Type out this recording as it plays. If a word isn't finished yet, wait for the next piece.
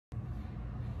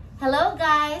Hello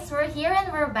guys, we're here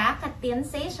and we're back at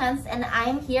Sensations and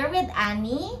I'm here with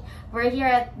Annie. We're here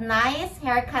at Nice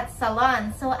Haircut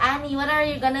Salon. So Annie, what are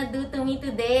you gonna do to me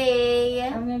today?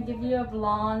 I'm gonna give you a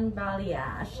blonde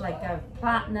balayage, like a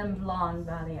platinum blonde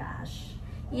balayage.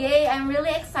 Yay, I'm really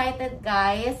excited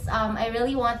guys. I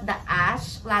really want the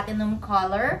ash platinum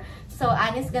color. So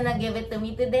Annie's gonna give it to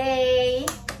me today.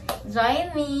 Join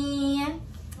me.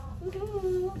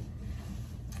 Woohoo.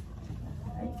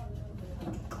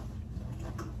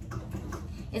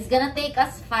 It's gonna take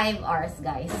us 5 hours,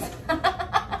 guys.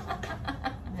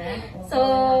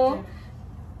 So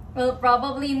we'll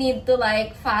probably need to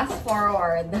like fast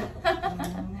forward.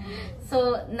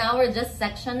 So now we're just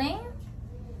sectioning.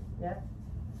 Yep.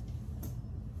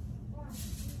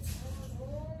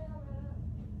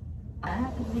 I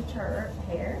have to bleach her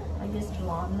hair. I use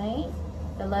blonde mate,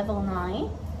 the level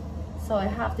 9. So I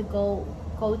have to go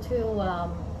to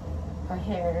her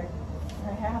hair.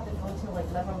 Her hair have to go to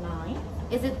like level 9.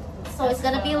 Is it so? It's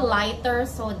gonna be lighter,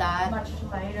 so that much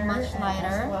lighter, as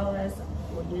well as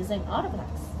we're using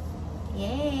Autoflex.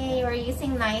 Yay! We're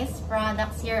using nice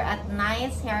products here at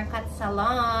Nice Haircut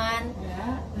Salon.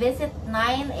 Yeah. Visit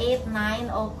 989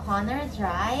 O'Connor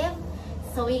Drive.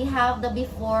 So we have the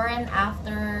before and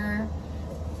after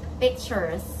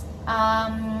pictures.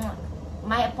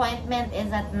 My appointment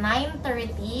is at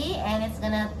 9:30 and it's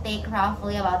gonna take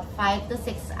roughly about 5 to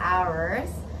 6 hours.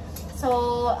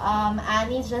 So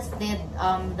Annie just did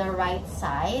the right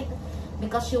side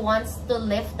because she wants to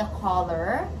lift the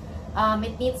collar.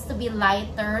 It needs to be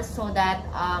lighter so that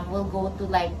we'll go to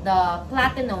like the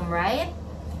platinum, right?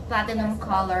 Platinum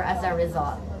color as a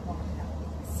result.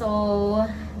 So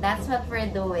that's what we're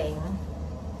doing.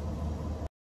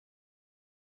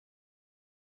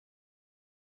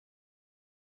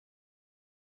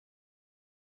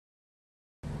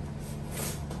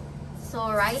 So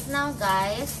right now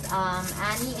guys,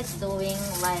 Annie is doing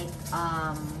like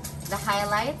the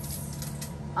highlights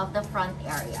of the front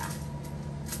area.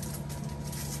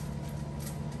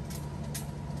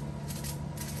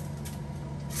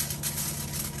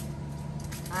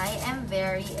 I am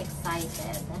very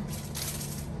excited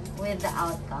with the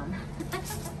outcome.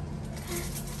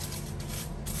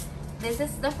 This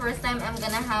is the first time I'm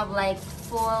gonna have like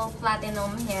full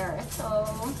platinum hair, so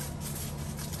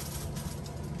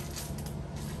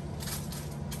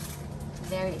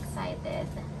very excited.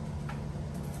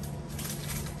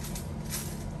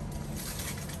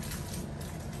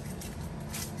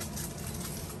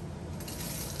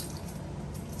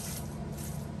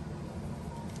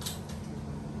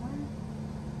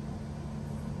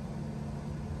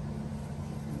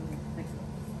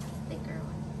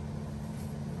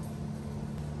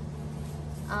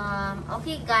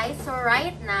 Okay guys, so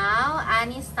right now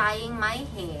Annie's tying my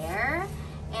hair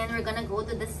and we're gonna go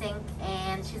to the sink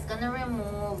and she's gonna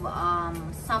remove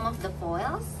some of the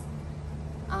foils,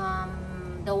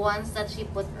 the ones that she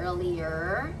put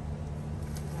earlier.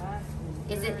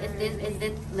 Is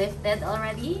it lifted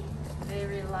already?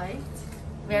 Very light.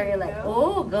 Very light.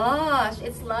 Oh gosh,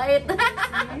 it's light.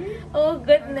 Oh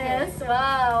goodness. Okay.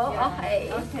 Wow. Yeah.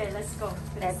 Okay. Okay, let's go.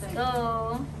 Let's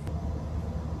go.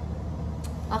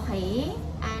 Okay,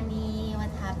 Annie, what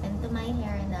happened to my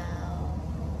hair now?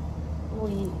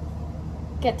 We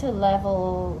get to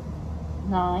level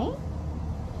 9,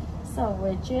 so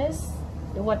which is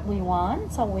what we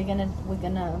want. So we're gonna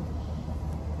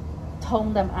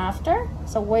tone them after.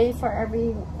 So wait for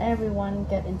everyone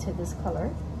get into this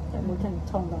color, then we can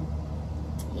tone them.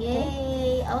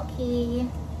 Yay! Okay.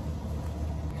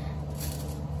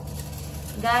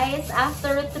 Guys,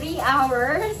 after 3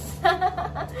 hours,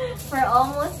 we're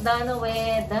almost done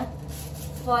with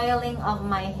foiling of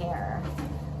my hair.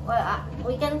 Well,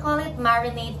 we can call it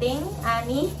marinating,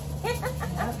 Annie.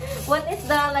 What is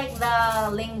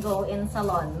the lingo in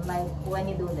salon, like when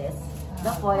you do this?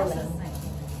 The foiling.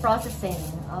 Processing.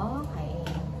 Okay.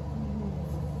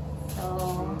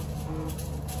 So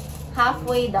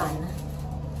halfway done.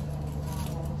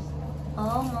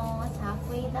 Almost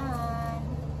halfway done.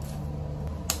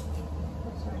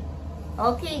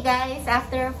 Okay guys,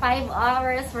 after 5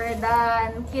 hours, we're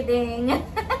done. Kidding.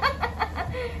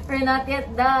 We're not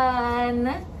yet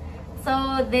done.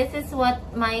 So this is what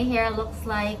my hair looks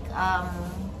like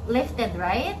lifted,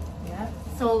 right? Yeah.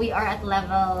 So we are at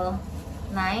level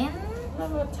 9.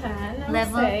 Level 10.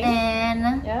 Level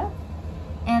 10. Yeah.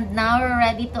 And now we're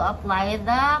ready to apply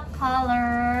the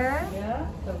color. Yeah.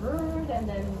 The root and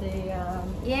then the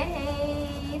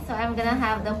Yay! So I'm gonna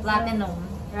have the platinum,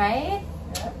 right?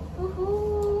 Yeah.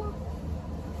 Woohoo!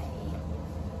 Okay.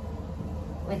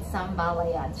 With some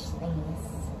balayage things.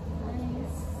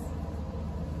 Nice.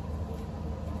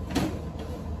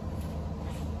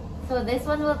 So this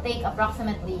one will take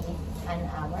approximately an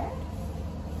hour?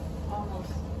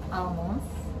 Almost. Almost?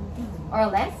 Or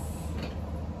less?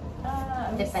 I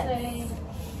would Depends. say...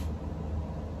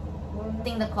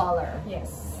 Putting the color.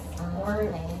 Yes. Or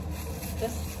okay.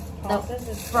 Just The process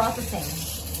is processing.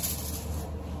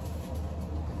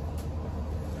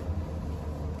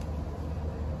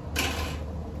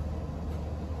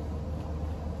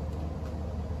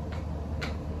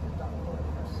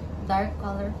 Dark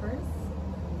color first?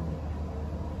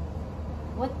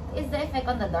 What is the effect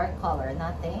on the dark color?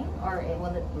 Nothing? Or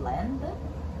will it blend?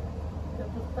 the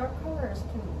dark color is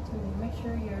to make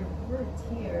sure your roots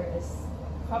here is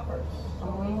covered. So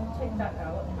we take that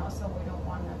out, and also we don't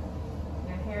want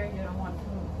your hair. You don't want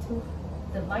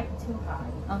the light too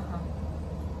high.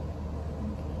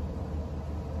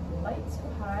 The light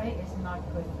too high is not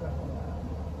good for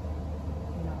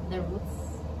the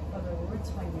roots. For the roots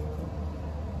when you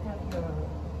have your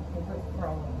root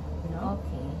growing.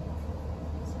 Okay.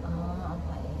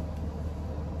 Okay.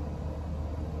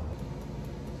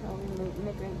 So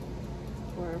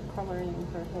we're coloring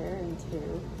her hair into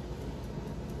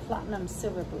platinum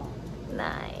silver blonde.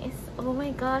 Nice. Oh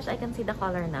my gosh, I can see the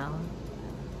color now.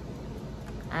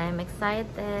 I'm excited.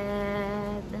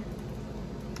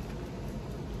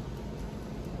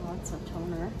 Lots of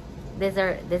toner.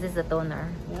 This is the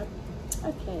toner. Yep.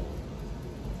 Okay.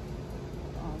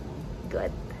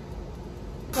 Good.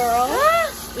 Girl.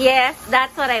 Yes,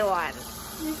 that's what I want.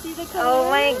 You see the color? Oh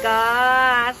my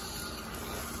gosh.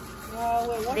 Wow,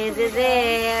 wait, This is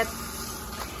it.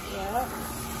 Yeah.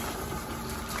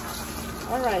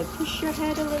 Alright, push your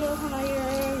head a little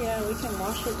higher. Yeah, we can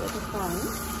wash it at the front.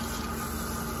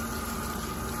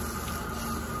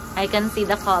 I can see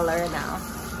the color now.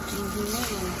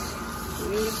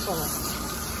 Beautiful.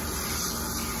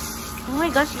 Oh my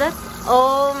gosh, that's...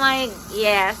 Oh my...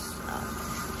 Yes.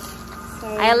 So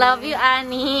I love you,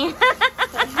 Annie.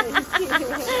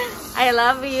 I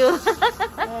love you.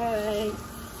 Alright.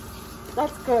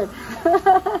 That's good.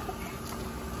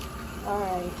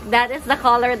 Alright. That is the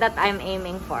color that I'm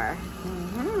aiming for.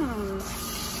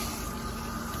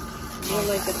 More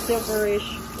like a silverish.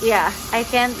 Yeah, I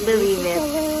can't believe it.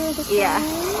 Yeah,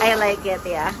 I like it,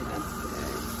 yeah.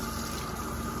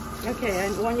 Okay,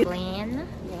 and when you... Clean.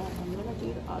 Yeah, I'm gonna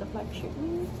do the Olaplex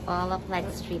treatment.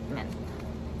 Olaplex treatment.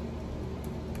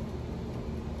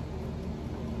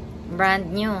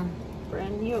 Brand new.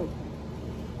 Brand new.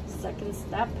 Second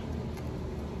step.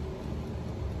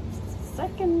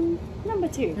 Number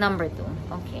 2. Number 2.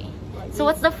 Okay. Right, So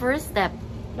what's the first step?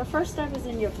 the first step is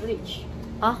in your bleach.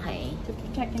 Okay. To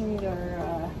protecting your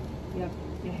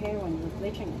hair when you're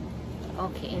bleaching it.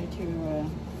 Okay. And to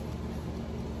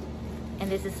And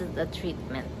this is the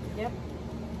treatment. yep.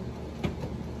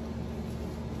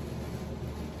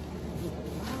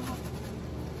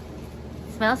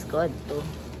 Smells good too.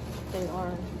 They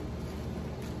are.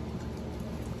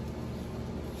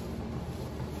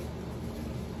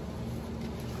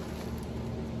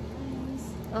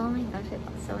 Oh my gosh, it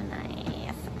looks so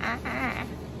nice. Ah.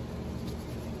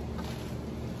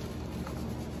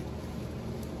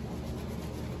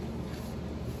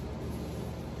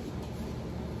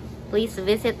 Please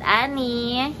visit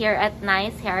Annie here at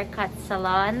Nice Haircut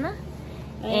Salon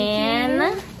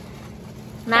in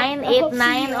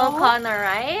 989 O'Connor,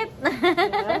 right?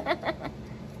 Yeah.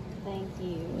 Thank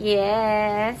you.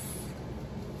 Yes.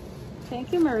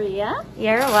 Thank you, Maria.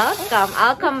 You're welcome.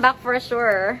 I'll come back for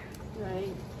sure.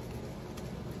 Right.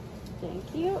 Thank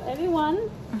you, everyone.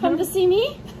 Come to see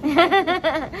me.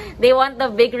 They want the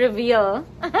big reveal.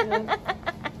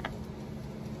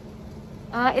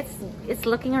 Yeah. It's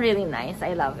looking really nice.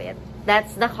 I love it.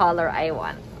 That's the color I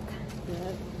want.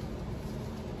 Yeah.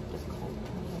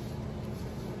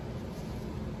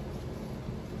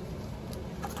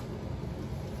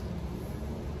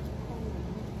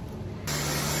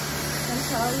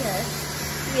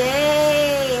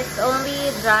 Yay! It's only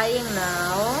drying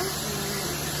now.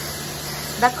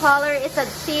 The color is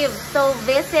achieved. So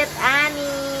visit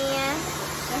Annie.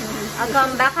 I'll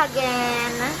come back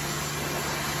again.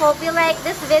 Hope you like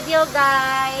this video,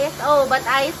 guys. Oh, but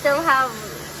I still have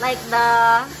like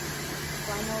the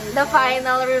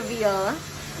final reveal.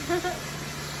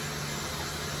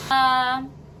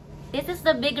 This is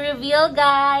the big reveal,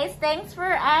 guys. Thanks for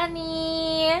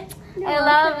Annie. I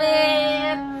love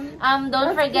it.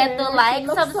 Don't forget to like,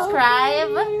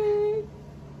 subscribe.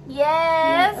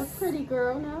 Yes. A pretty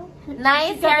girl now.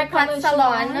 Nice Haircut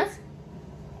Salon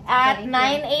at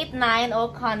 989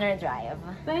 O'Connor Drive.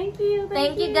 Thank you.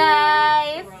 Thank you,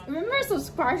 guys. Remember to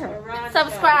subscribe her.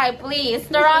 Subscribe, please.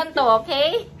 Toronto,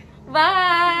 okay?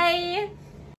 Bye.